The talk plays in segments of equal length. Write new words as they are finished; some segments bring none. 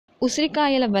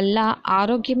ఉసిరికాయల వల్ల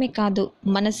ఆరోగ్యమే కాదు,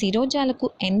 మన శిరోజాలకు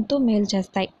ఎంతో మేలు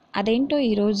చేస్తాయి. అదేంటో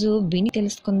ఈరోజు విని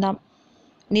తెలుసుకుందాం.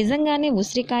 నిజంగానే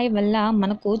ఉసిరికాయ వల్ల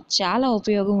మనకు చాలా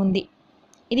ఉపయోగం ఉంది.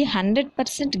 ఇది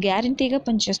 100% గ్యారంటీగా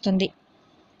పనిచేస్తుంది.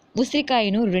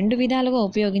 ఉసిరికాయను 2 విధాలుగా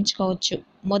ఉపయోగించుకోవచ్చు.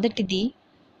 మొదటిది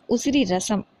ఉసిరి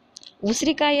రసం.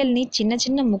 ఉసిరికాయల్ని చిన్న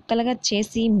చిన్న ముక్కలుగా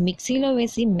చేసి మిక్సీలో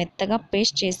వేసి మెత్తగా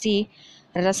పేస్ట్ చేసి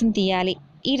రసం తీయాలి.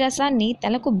 ఈ రసాన్ని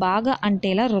తలకు బాగా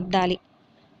అంటేలా రుద్దాలి.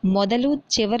 మొదలు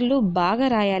చివర్లు బాగా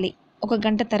రాయాలి. 1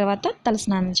 గంట తర్వాత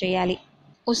తలస్నానం చేయాలి.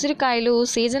 ఉసిరికాయలు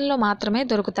సీజన్లో మాత్రమే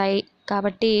దొరుకుతాయి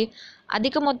కాబట్టి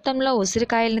అధిక మొత్తంలో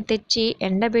ఉసిరికాయలను తెచ్చి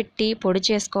ఎండబెట్టి పొడి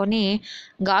చేసుకొని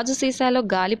గాజు సీసాలో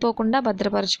గాలిపోకుండా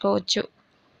భద్రపరచుకోవచ్చు.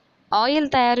 ఆయిల్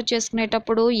తయారు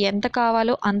చేసుకునేటప్పుడు ఎంత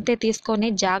కావాలో అంతే తీసుకొని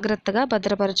జాగ్రత్తగా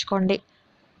భద్రపరచుకోండి.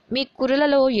 మీ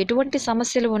కురులలో ఎటువంటి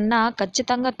సమస్యలు ఉన్నా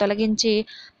ఖచ్చితంగా తొలగించి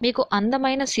మీకు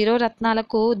అందమైన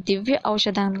శిరోరత్నాలకు దివ్య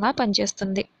ఔషధంగా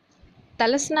పనిచేస్తుంది.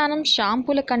 తలస్నానం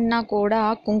షాంపూల కన్నా కూడా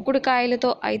కుంకుడుకాయలతో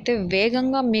అయితే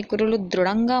వేగంగా మీ కురులు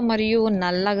దృఢంగా మరియు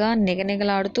నల్లగా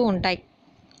నిగనిగలాడుతూ ఉంటాయి.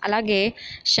 అలాగే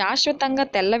శాశ్వతంగా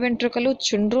తెల్ల వెంట్రుకలు,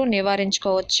 చుండ్రు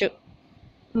నివారించుకోవచ్చు.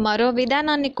 మరో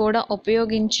విధానాన్ని కూడా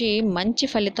ఉపయోగించి మంచి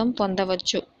ఫలితం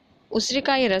పొందవచ్చు.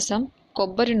 ఉసిరికాయ రసం,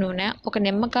 కొబ్బరి నూనె, 1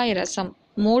 నిమ్మకాయ రసం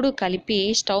 3 కలిపి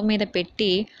స్టవ్ మీద పెట్టి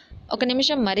 1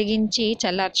 నిమిషం మరిగించి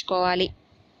చల్లార్చుకోవాలి.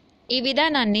 ఈ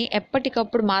విధానాన్ని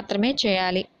ఎప్పటికప్పుడు మాత్రమే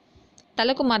చేయాలి.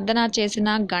 తలకు మర్దన చేసిన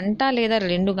గంట లేదా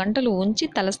 2 గంటలు ఉంచి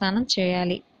తలస్నానం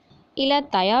చేయాలి. ఇలా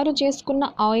తయారు చేసుకున్న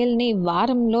ఆయిల్ని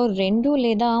వారంలో 2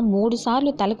 లేదా 3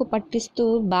 సార్లు తలకు పట్టిస్తూ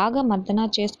బాగా మర్దన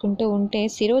చేసుకుంటూ ఉంటే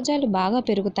శిరోజాలు బాగా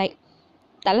పెరుగుతాయి.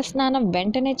 తలస్నానం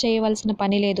వెంటనే చేయవలసిన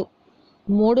పని లేదు.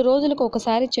 3 రోజులకు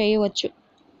ఒకసారి చేయవచ్చు.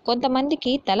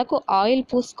 కొంతమందికి తలకు ఆయిల్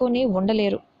పూసుకొని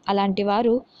ఉండలేరు. అలాంటి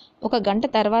వారు 1 గంట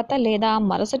తర్వాత లేదా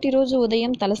మరుసటి రోజు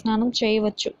ఉదయం తలస్నానం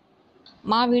చేయవచ్చు.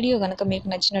 మా వీడియో కనుక మీకు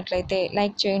నచ్చినట్లయితే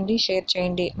లైక్ చేయండి, షేర్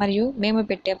చేయండి. మరియు మేము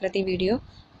పెట్టే ప్రతి వీడియో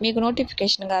మీకు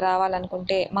నోటిఫికేషన్గా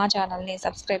రావాలనుకుంటే మా ఛానల్ని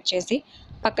సబ్స్క్రైబ్ చేసి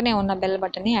పక్కనే ఉన్న బెల్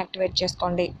బటన్ని యాక్టివేట్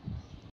చేసుకోండి.